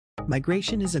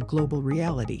Migration is a global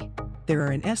reality. There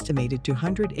are an estimated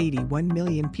 281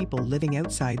 million people living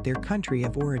outside their country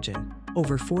of origin.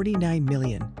 Over 49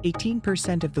 million,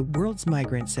 18% of the world's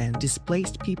migrants and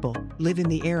displaced people, live in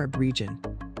the Arab region.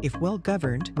 If well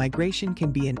governed, migration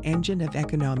can be an engine of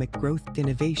economic growth,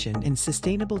 innovation, and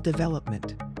sustainable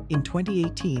development. In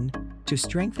 2018, to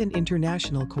strengthen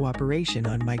international cooperation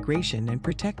on migration and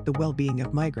protect the well-being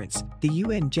of migrants, the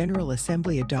UN General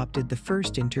Assembly adopted the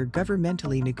first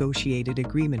intergovernmentally negotiated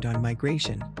agreement on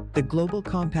migration, the Global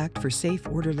Compact for Safe,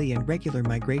 Orderly, and Regular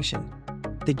Migration.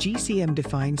 The GCM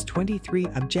defines 23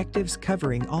 objectives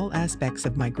covering all aspects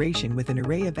of migration with an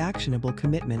array of actionable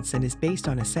commitments and is based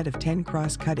on a set of 10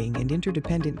 cross-cutting and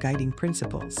interdependent guiding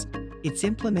principles. Its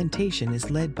implementation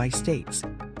is led by states,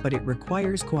 but it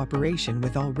requires cooperation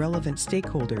with all relevant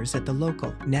stakeholders at the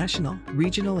local, national,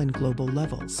 regional, and global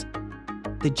levels.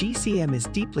 The GCM is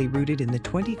deeply rooted in the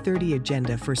 2030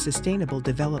 Agenda for Sustainable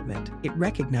Development. It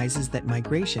recognizes that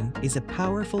migration is a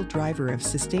powerful driver of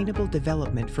sustainable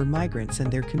development for migrants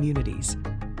and their communities.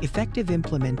 Effective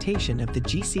implementation of the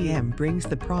GCM brings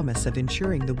the promise of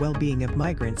ensuring the well-being of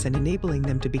migrants and enabling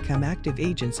them to become active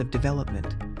agents of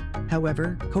development.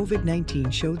 However,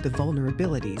 COVID-19 showed the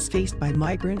vulnerabilities faced by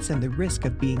migrants and the risk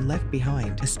of being left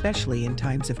behind, especially in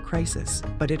times of crisis.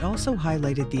 But it also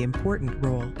highlighted the important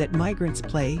role that migrants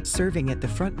play serving at the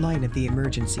front line of the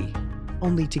emergency.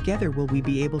 Only together will we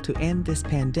be able to end this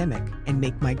pandemic and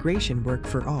make migration work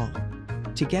for all.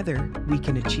 Together, we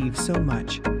can achieve so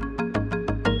much.